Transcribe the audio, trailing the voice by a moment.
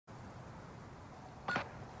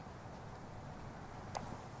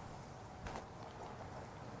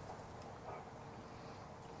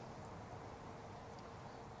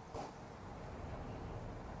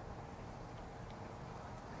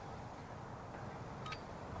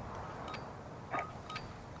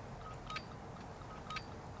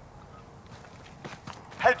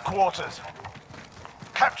Headquarters.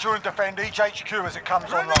 Capture and defend each HQ as it comes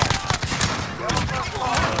online.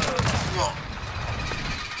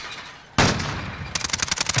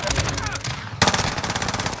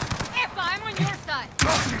 I'm on your side.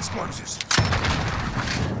 Blasting explosives.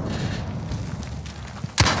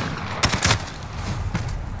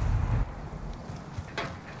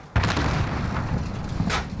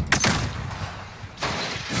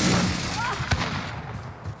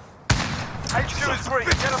 HQ is green.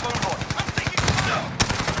 Get a move on.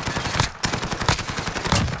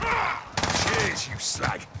 Cheers, you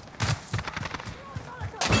slag.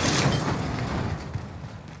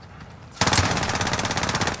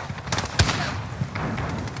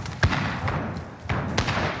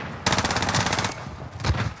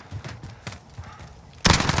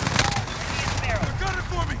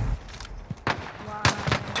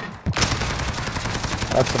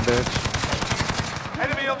 That's a bitch.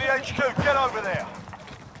 Enemy on the HQ, get over there.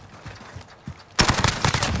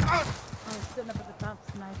 I'm sitting up at the top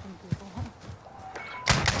sniping people.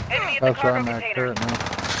 Enemy at the That's cargo right, Mac. container. Turret now.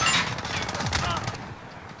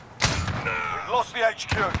 We've lost the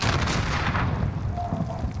HQ.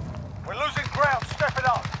 We're losing ground, step it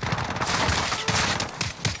up.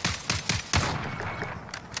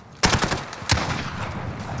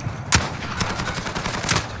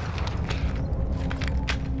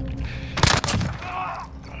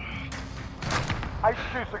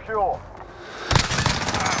 HQ secure.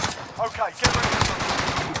 Okay, get ready to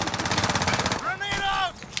move. Grenade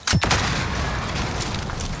out!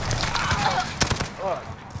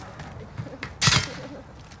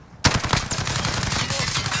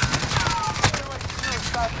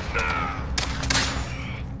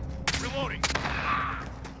 Reloading.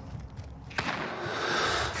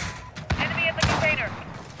 Enemy at the container.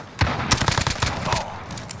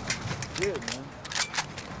 Good, man.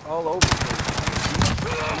 All over the place.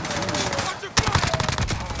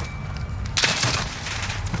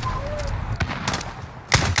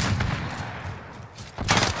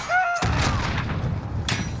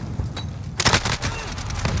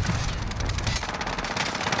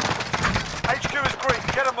 HQ is green,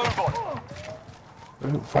 get a move on.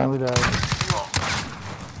 Ooh, finally died.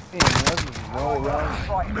 Hey, man, that's just roll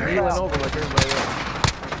around, kneeling over like everybody else.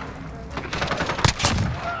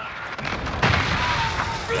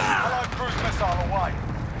 Allied cruise missile away.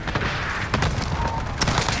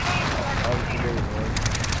 Obviously, they were right.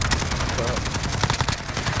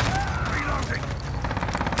 Reloading.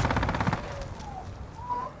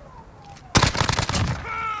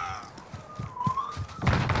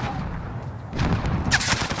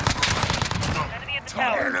 Enemy at the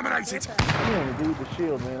Target tower. eliminated. I'm gonna do the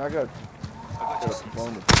shield, man. I got a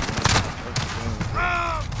component.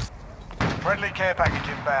 Friendly care package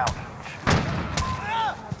inbound.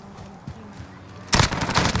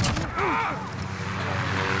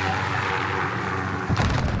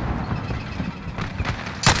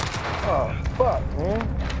 Oh, fuck, man.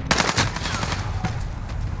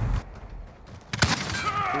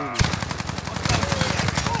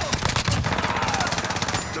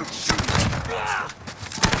 Don't shoot.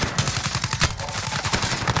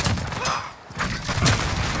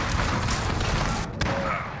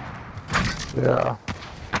 Yeah.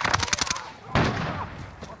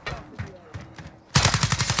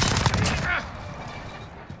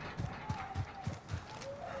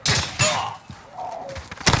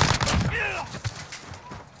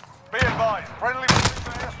 Be advised, friendly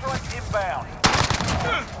precision airstrike inbound.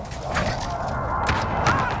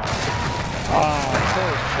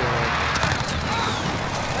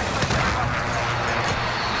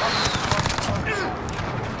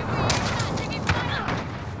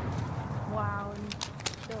 Wow, and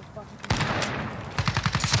still fucking.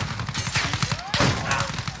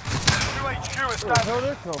 New HQ Where the established. hell did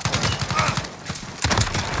that come from?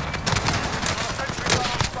 Sentry gun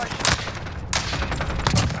on station.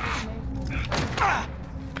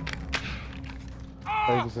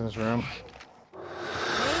 Vegas in this room.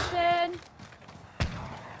 Nathan!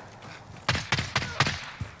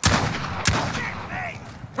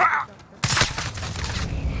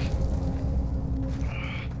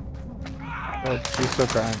 Oh, she's still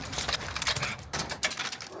crying.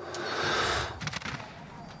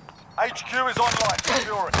 HQ is online,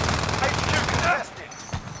 secure it. HQ contested.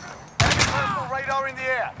 Enemy personal radar in the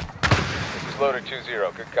air. This is loader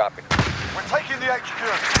 2-0. Good copy. We're taking the HQ.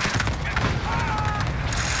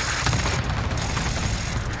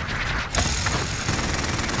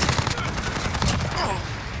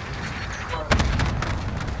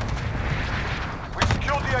 We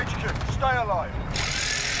secured the HQ. Stay alive.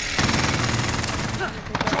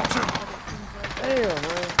 Damn,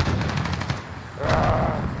 man.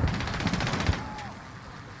 Ah.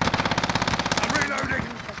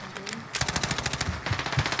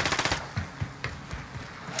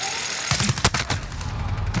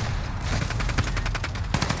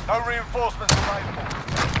 No reinforcements available.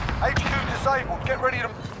 HQ disabled. Get ready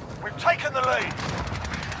to... We've taken the lead.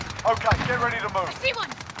 Okay, get ready to move. I see one.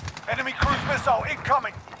 Enemy cruise missile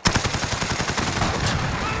incoming.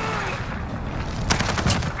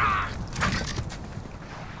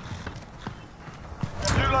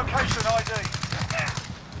 New location ID.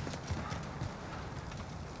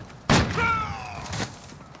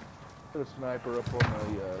 Put a sniper up on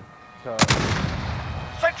the car.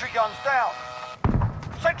 Sentry guns down.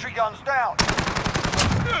 Sentry guns down.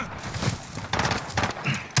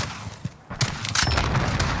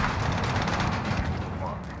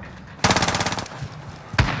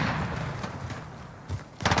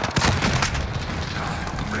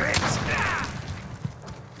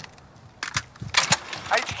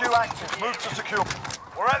 HQ active. Move to secure.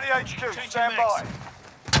 We're at the HQ. Stand by.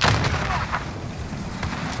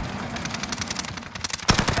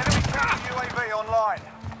 Enemy counter UAV online.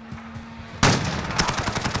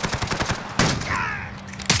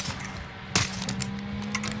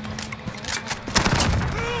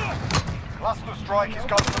 Cluster strike is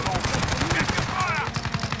going to launch.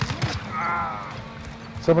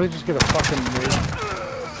 Somebody just get a fucking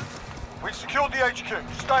move. We've secured the HQ.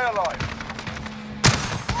 Stay alive.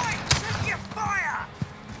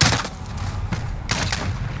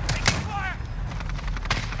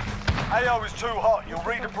 AO is too hot. You'll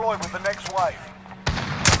redeploy with the next wave.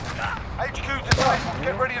 HQ disabled.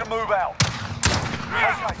 Get ready to move out.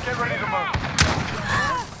 Okay, get ready to move.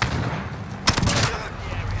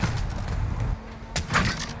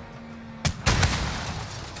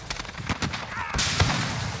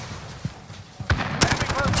 Enemy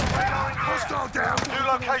personal radar in the air. Hostile down. New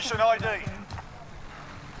location ID.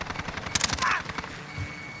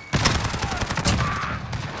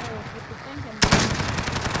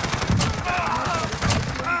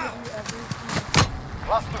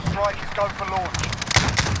 Cluster strike is go for launch.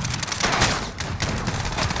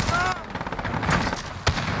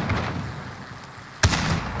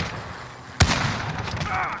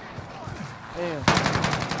 Damn.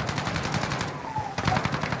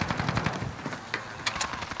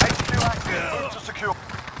 HQ active. Move to secure.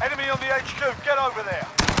 Enemy on the HQ. Get over there.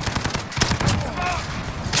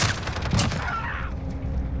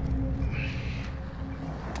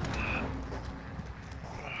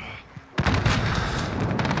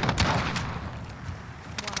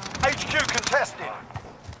 HQ contested.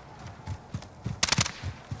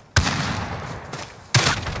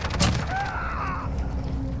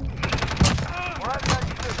 We're at the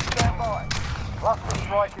HQ. Stand by. Cluster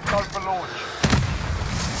strike is go for launch.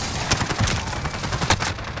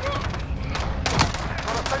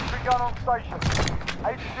 Got a sentry gun on station.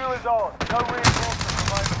 HQ is on. No reinforcements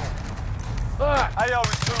available. AO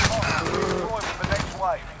is too hot. Redeploy with the next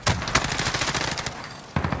wave.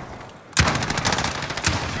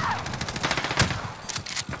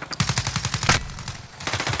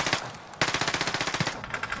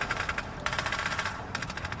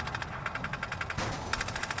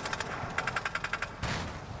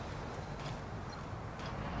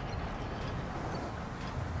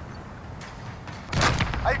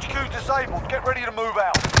 HQ disabled. Get ready to move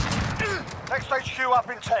out. Next HQ up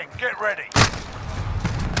in 10. Get ready.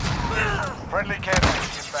 Friendly care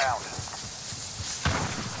package inbound.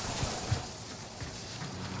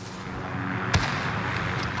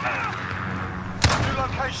 New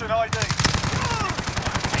location ID.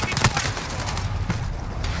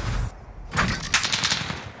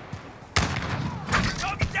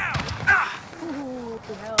 Target down. Ooh, what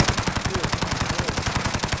the hell?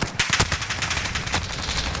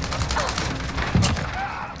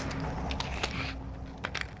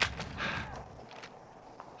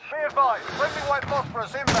 Be advised, friendly white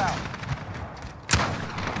phosphorus inbound.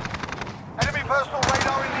 Enemy personal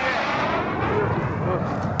radar in the air.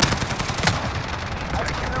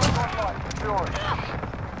 Enemy clearance online, secure it.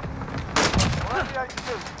 We're at the HQ,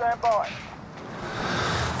 stand by.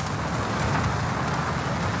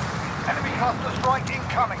 Enemy cluster strike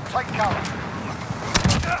incoming, take cover.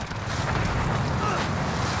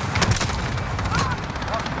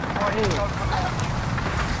 Cluster strike is go for launch.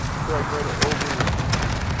 Strike right over here.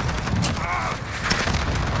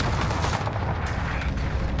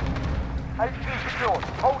 HQ secured.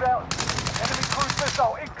 Hold out. Enemy cruise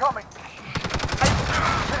missile incoming. HQ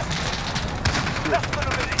contested. Less than a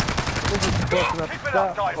minute. They're just busting up Keep the it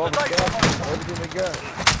up, top, guys. all The the day's gas, almost up. everything they got.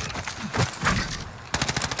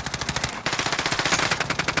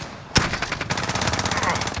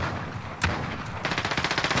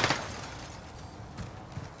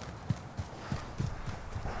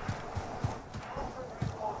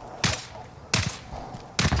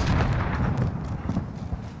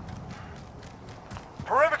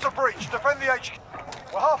 Perimeter defend the HQ.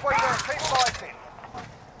 We're halfway there. Keep fighting.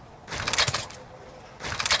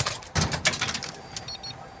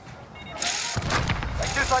 They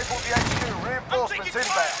disabled the HQ. Reinforcements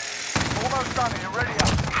inbound. Almost done here. Ready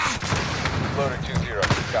up. Loader 2-0.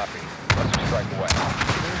 Good copy. Cluster strike away.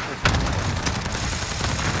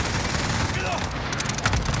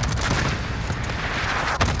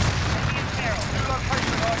 New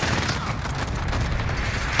location, ID.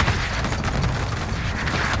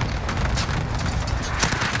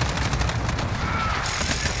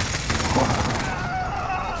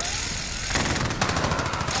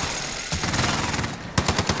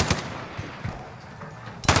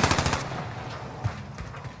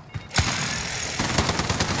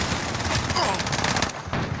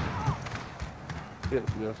 Shit,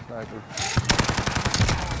 we got a sniper.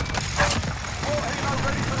 All Helo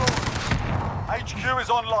ready for orders. HQ is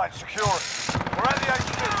online. Secure it. We're at the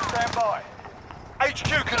HQ. Stand by. HQ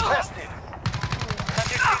contested.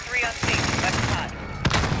 Thunder 2-3 on station. Left side.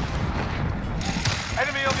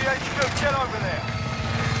 Enemy on the HQ. Get over there.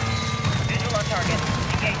 Visual on target.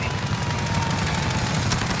 Engaging.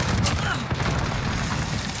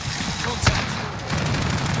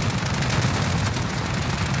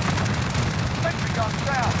 Sentry gun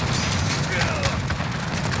down.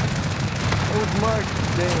 That was my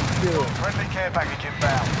damn kill. Friendly care package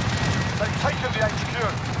inbound. They've taken the HQ.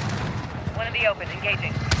 One in the open.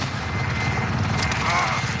 Engaging.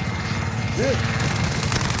 Shit.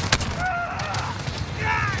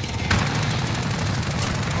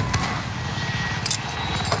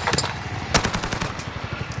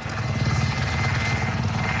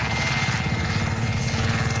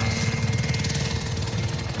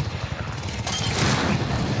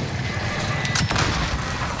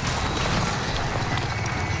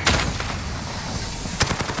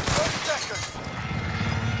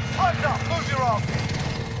 Time's up. Move your ass in.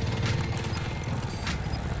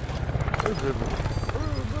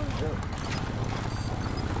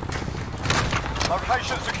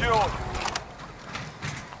 Location secured.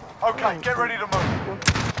 Okay, get ready to move.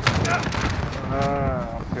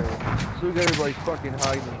 Ah, okay. So we got everybody fucking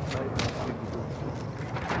hiding.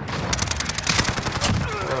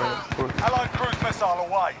 Allied cruise missile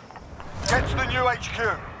away. Get to the new HQ.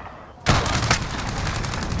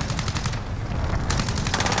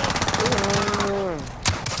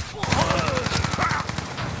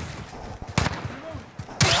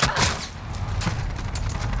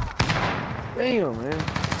 Damn, man.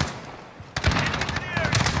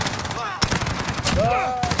 I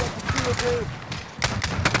got the shield, dude.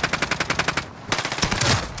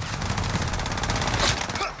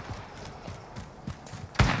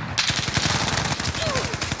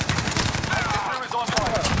 HQ is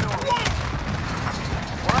online.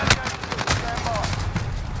 We're at the HQ. Stand by.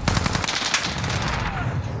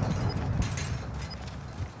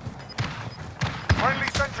 Friendly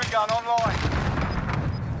sentry gun online.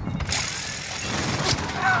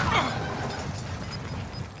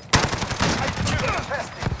 HQ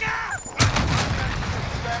contested.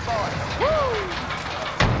 Stand by.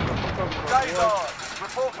 Days on.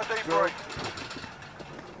 Report for debrief.